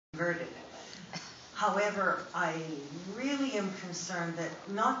converted. However, I really am concerned that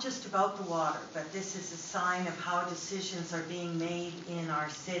not just about the water, but this is a sign of how decisions are being made in our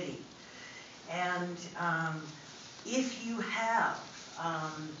city. And if you have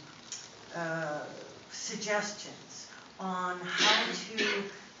suggestions on how to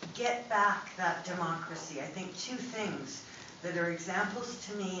get back that democracy, I think two things that are examples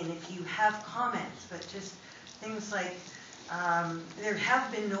to me, and if you have comments, but just things like there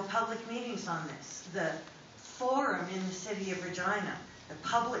have been no public meetings on this. The forum in the city of Regina, the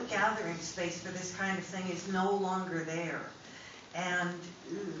public gathering space for this kind of thing, is no longer there. And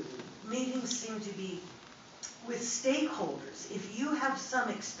meetings seem to be with stakeholders. If you have some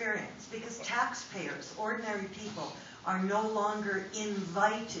experience, because taxpayers, ordinary people, are no longer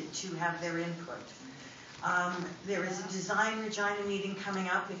invited to have their input. There is a Design Regina meeting coming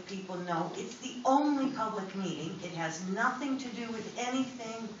up, if people know. It's the only public meeting. It has nothing to do with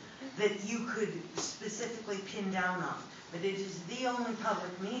anything that you could specifically pin down on. But it is the only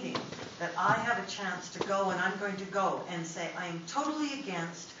public meeting that I have a chance to go, and I'm going to go and say I am totally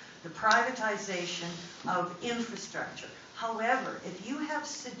against the privatization of infrastructure. However, if you have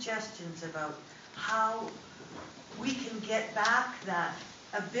suggestions about how we can get back that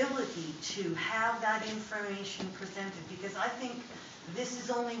ability to have that information presented, because I think this is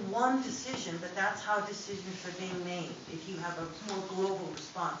only one decision, but that's how decisions are being made. If you have a more global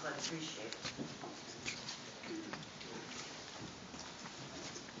response, I'd appreciate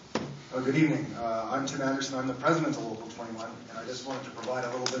it. Good evening. I'm Tim Anderson. I'm the president of Local 21, and I just wanted to provide a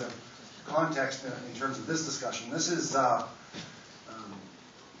little bit of context in terms of this discussion. This is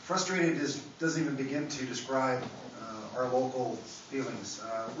frustrated doesn't even begin to describe our local feelings.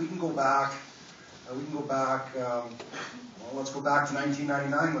 We can go back. Well, let's go back to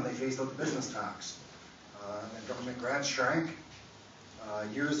 1999 when they phased out the business tax. And government grants shrank.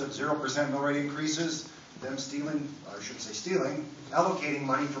 Years of 0% mill rate increases. Them stealing, I shouldn't say stealing, allocating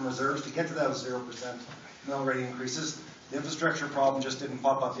money from reserves to get to those 0% mill rate increases. The infrastructure problem just didn't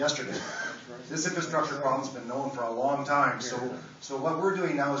pop up yesterday. This infrastructure problem's been known for a long time. So what we're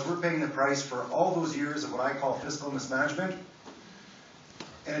doing now is we're paying the price for all those years of what I call fiscal mismanagement.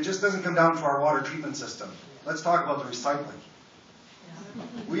 And it just doesn't come down to our water treatment system. Let's talk about the recycling.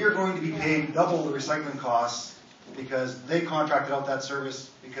 We are going to be paying double the recycling costs because they contracted out that service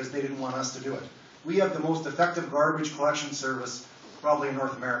because they didn't want us to do it. We have the most effective garbage collection service probably in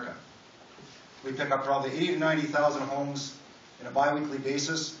North America. We pick up probably 80 to 90,000 homes on a bi-weekly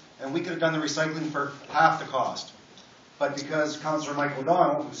basis, and we could have done the recycling for half the cost. But because Councillor Mike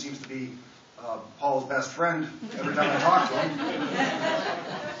O'Donnell, who seems to be Paul's best friend every time I talk to him,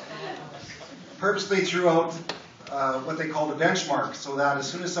 purposely threw out what they called a benchmark, so that as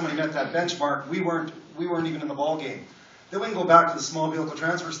soon as somebody met that benchmark, we weren't even in the ball game. Then we can go back to the small vehicle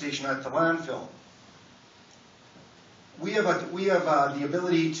transfer station at the landfill. We have the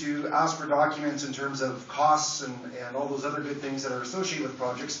ability to ask for documents in terms of costs and all those other good things that are associated with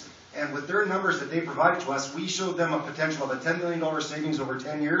projects. And with their numbers that they provided to us, we showed them a potential of a $10 million savings over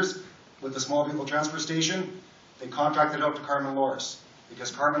 10 years with the small vehicle transfer station. They contracted out to Carmen Loris because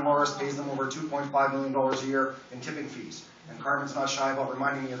Carmen Loris pays them over $2.5 million a year in tipping fees. And Carmen's not shy about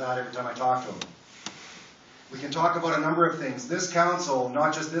reminding me of that every time I talk to him. We can talk about a number of things. This council,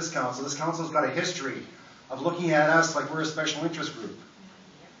 not just this council's got a history of looking at us like we're a special interest group.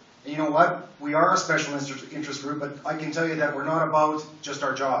 And you know what? We are a special interest group, but I can tell you that we're not about just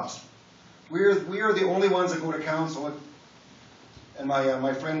our jobs. We are the only ones that go to council, and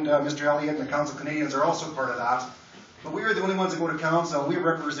my friend Mr. Elliott and the Council of Canadians are also part of that. But we are the only ones that go to council. We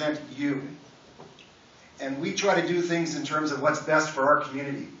represent you. And we try to do things in terms of what's best for our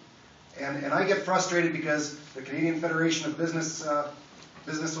community. And I get frustrated because the Canadian Federation of Business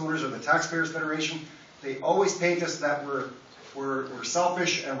Owners, or the Taxpayers Federation, they always paint us that we're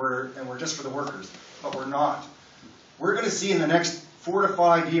selfish and we're just for the workers, but we're not. We're going to see in the next 4 to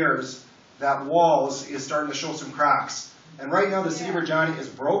 5 years that Walls is starting to show some cracks. And right now the city of Regina is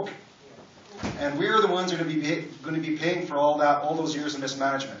broke, and we're the ones who are going to be paying for all those years of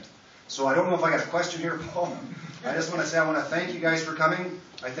mismanagement. So I don't know if I got a question here, Paul. I just want to say I want to thank you guys for coming.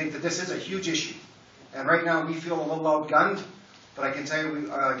 I think that this is a huge issue. And right now we feel a little outgunned, but I can tell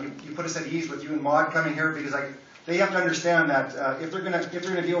you, you put us at ease with you and Maud coming here, because they have to understand that if they're going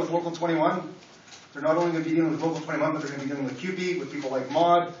to deal with Local 21, they're not only going to be dealing with Local 21, but they're going to be dealing with CUPE, with people like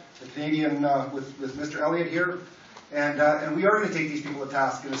Maud, the Canadian, with Mr. Elliott here. And we are going to take these people to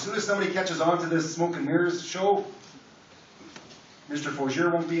task. And as soon as somebody catches on to this smoke and mirrors show, Mr.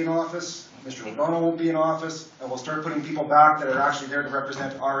 Faugier won't be in office, Mr. O'Donnell won't be in office, and we'll start putting people back that are actually there to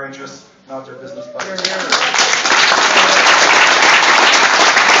represent our interests, not their business budget.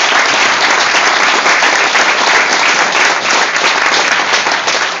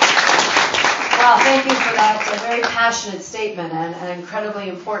 passionate statement and an incredibly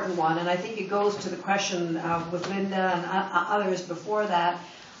important one, and I think it goes to the question with Linda and others before that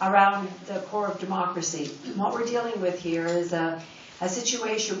around the core of democracy. What we're dealing with here is a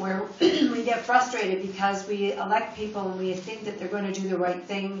situation where we get frustrated because we elect people and we think that they're going to do the right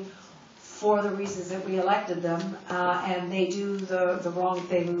thing for the reasons that we elected them, and they do the wrong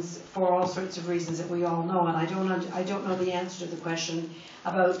things for all sorts of reasons that we all know. And I don't know the answer to the question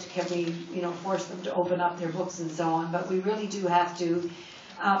about can we force them to open up their books and so on. But we really do have to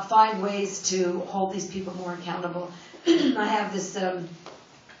find ways to hold these people more accountable. I have this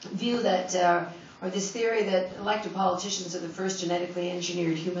view that, or this theory that elected politicians are the first genetically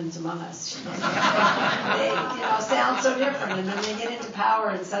engineered humans among us. They, sound so different, and then they get into power,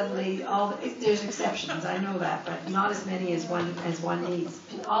 and suddenly there's exceptions. I know that, but not as many as one needs.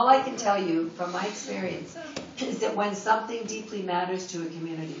 All I can tell you from my experience is that when something deeply matters to a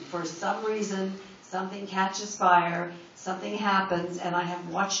community, for some reason, something catches fire, something happens, and I have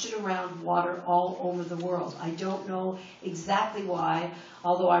watched it around water all over the world. I don't know exactly why,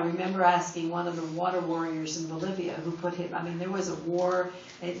 although I remember asking one of the water warriors in Bolivia who put him, there was a war,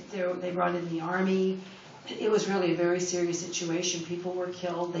 they brought in the army. It was really a very serious situation. People were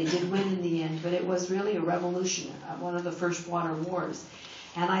killed. They did win in the end, but it was really a revolution, one of the first water wars.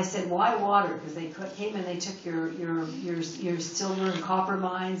 And I said, why water? Because they came and they took your silver and copper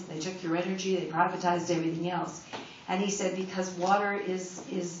mines, they took your energy, they privatized everything else. And he said, because water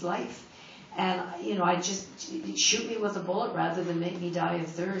is life. And, I just, shoot me with a bullet rather than make me die of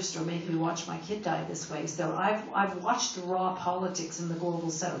thirst or make me watch my kid die this way. So I've watched the raw politics in the global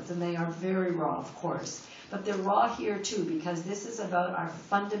south, and they are very raw, of course. But they're raw here, too, because this is about our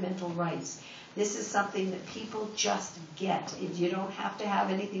fundamental rights. This is something that people just get. You don't have to have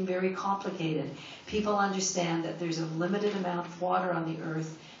anything very complicated. People understand that there's a limited amount of water on the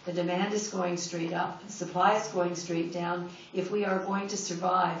earth. The demand is going straight up. The supply is going straight down. If we are going to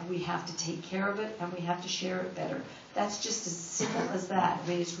survive, we have to take care of it and we have to share it better. That's just as simple as that.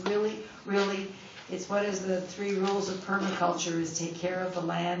 It's really, really, it's what is the 3 rules of permaculture is take care of the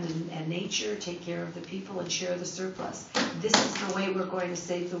land and nature, take care of the people, and share the surplus. This is the way we're going to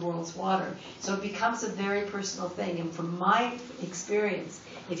save the world's water. So it becomes a very personal thing. And from my experience,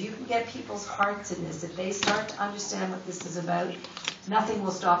 if you can get people's hearts in this, if they start to understand what this is about, nothing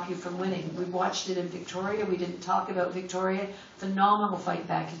will stop you from winning. We watched it in Victoria. We didn't talk about Victoria. Phenomenal fight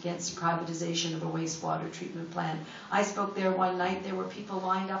back against the privatization of a wastewater treatment plant. I spoke there one night. There were people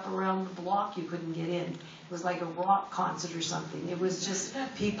lined up around the block. You couldn't get in. It was like a rock concert or something. It was just,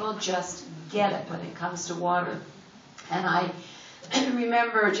 people just get it when it comes to water. And I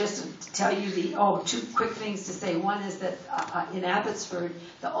remember, just to tell you 2 quick things to say. One is that in Abbotsford,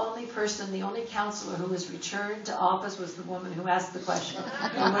 the only councillor who was returned to office was the woman who asked the question.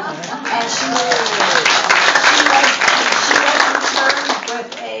 And she was returned with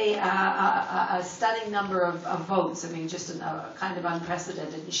a stunning number of votes. Just kind of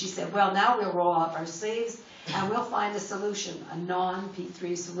unprecedented. And she said, well, now we'll roll up our sleeves and we'll find a solution, a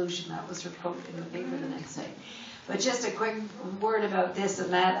non-P3 solution. That was her quote in the paper the next day. But just a quick word about this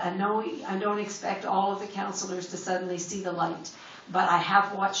and that. I don't expect all of the councillors to suddenly see the light, but I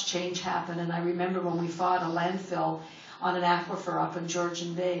have watched change happen. And I remember when we fought a landfill on an aquifer up in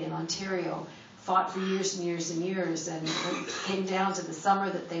Georgian Bay in Ontario, fought for years and years and years, and it came down to the summer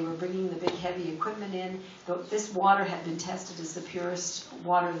that they were bringing the big heavy equipment in. This water had been tested as the purest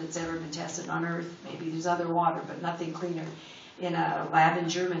water that's ever been tested on Earth. Maybe there's other water, but nothing cleaner, in a lab in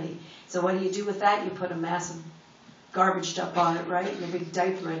Germany. So what do you do with that? You put a massive garbage dump on it, right? And a big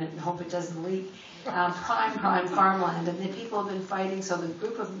diaper in it and hope it doesn't leak. Prime farmland. And the people have been fighting. So the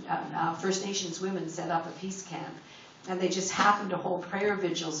group of First Nations women set up a peace camp. And they just happened to hold prayer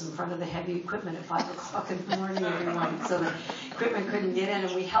vigils in front of the heavy equipment at 5 o'clock in the morning every morning. So the equipment couldn't get in.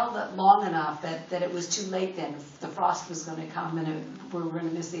 And we held it long enough that it was too late then. The frost was going to come and we were going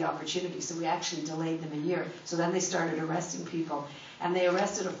to miss the opportunity. So we actually delayed them a year. So then they started arresting people. And they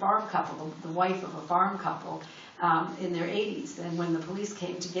arrested a farm couple, the wife of a farm couple, in their 80s. And when the police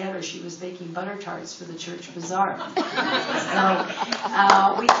came together, she was baking butter tarts for the church bazaar. So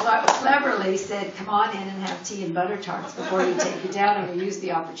we cleverly said, come on in and have tea and butter tarts before you take it down. And we used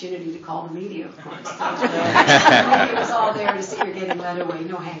the opportunity to call the media, of course. So the media was all there to see her getting led away.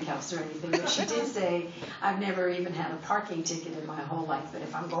 No handcuffs or anything. But she did say, I've never even had a parking ticket in my whole life. But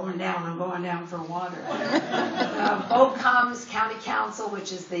if I'm going down, I'm going down for water. Vote comes, county council,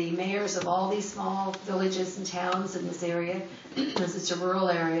 which is the mayors of all these small villages and towns in this area, because it's a rural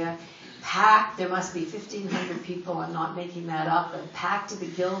area, packed. There must be 1,500 people, I'm not making that up, but packed to the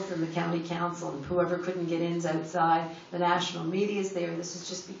gills in the county council, and whoever couldn't get in's outside. The national media is there. This has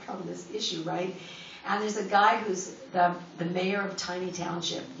just become this issue, right? And there's a guy who's the mayor of Tiny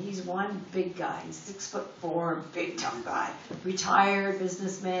Township. He's one big guy. He's 6'4", big tough guy. Retired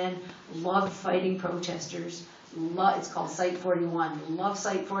businessman, loved fighting protesters. It's called Site 41. Loved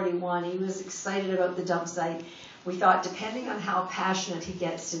Site 41. He was excited about the dump site. We thought, depending on how passionate he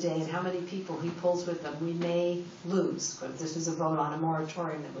gets today and how many people he pulls with him, we may lose. Because this was a vote on a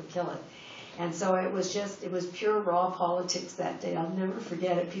moratorium that would kill it. And so it was pure raw politics that day. I'll never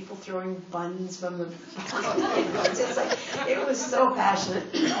forget it. People throwing buns from the, it was so passionate.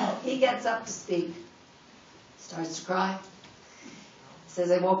 He gets up to speak, starts to cry, says,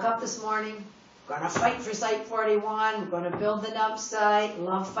 I woke up this morning, going to fight for Site 41, we're going to build the dump site,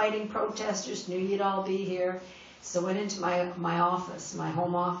 love fighting protesters, knew you'd all be here. So went into my office, my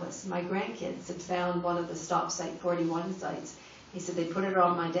home office. My grandkids had found one of the Stop Site 41 sites. He said, they put it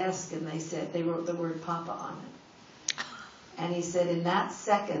on my desk and they wrote the word Papa on it. And he said, in that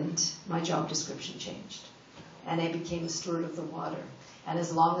second, my job description changed. And I became a steward of the water. And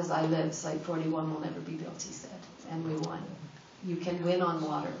as long as I live, Site 41 will never be built, he said. And we won. You can win on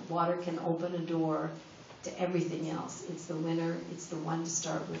water. Water can open a door to everything else. It's the winner. It's the one to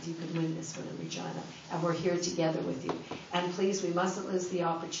start with. You can win this one in Regina. And we're here together with you. And please, we mustn't lose the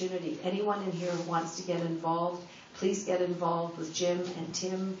opportunity. Anyone in here who wants to get involved, please get involved with Jim and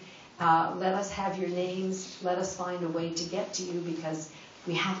Tim. Let us have your names. Let us find a way to get to you because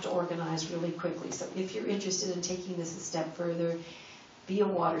we have to organize really quickly. So if you're interested in taking this a step further, be a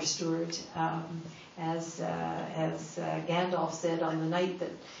water steward. As Gandalf said on the night that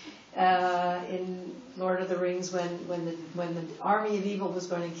in Lord of the Rings, when the army of evil was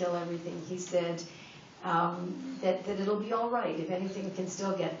going to kill everything, he said that it'll be all right if anything can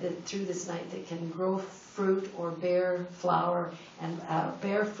still get through this night that can grow fruit or bear flower and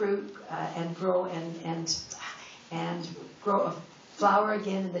bear fruit and grow and grow a flower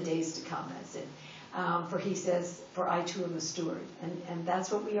again in the days to come. That's it. For he says, for I too am a steward. And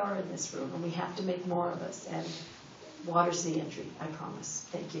that's what we are in this room. And we have to make more of us. And water's the entry, I promise.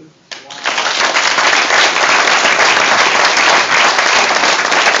 Thank you.